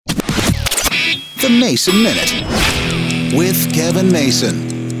The Mason Minute with Kevin Mason.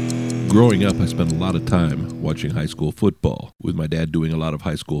 Growing up, I spent a lot of time watching high school football. With my dad doing a lot of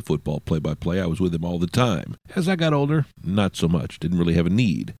high school football play-by-play, I was with him all the time. As I got older, not so much. Didn't really have a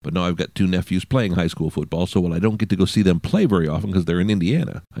need. But now I've got two nephews playing high school football, so while I don't get to go see them play very often because they're in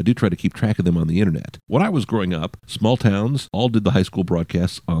Indiana, I do try to keep track of them on the internet. When I was growing up, small towns all did the high school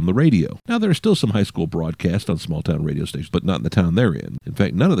broadcasts on the radio. Now, there are still some high school broadcasts on small town radio stations, but not in the town they're in. In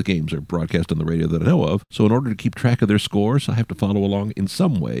fact, none of the games are broadcast on the radio that I know of, so in order to keep track of their scores, I have to follow along in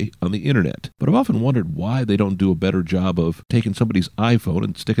some way on the internet. But I've often wondered why they don't do a better job of taking somebody's iPhone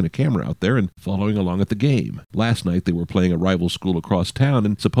and sticking a camera out there and following along at the game. Last night, they were playing a rival school across town,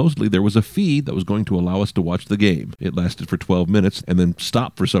 and supposedly there was a feed that was going to allow us to watch the game. It lasted for 12 minutes and then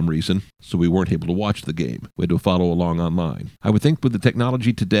stopped for some reason, so we weren't able to watch the game. We had to follow along online. I would think with the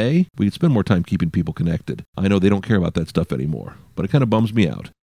technology today, we could spend more time keeping people connected. I know they don't care about that stuff anymore, but it kind of bums me out.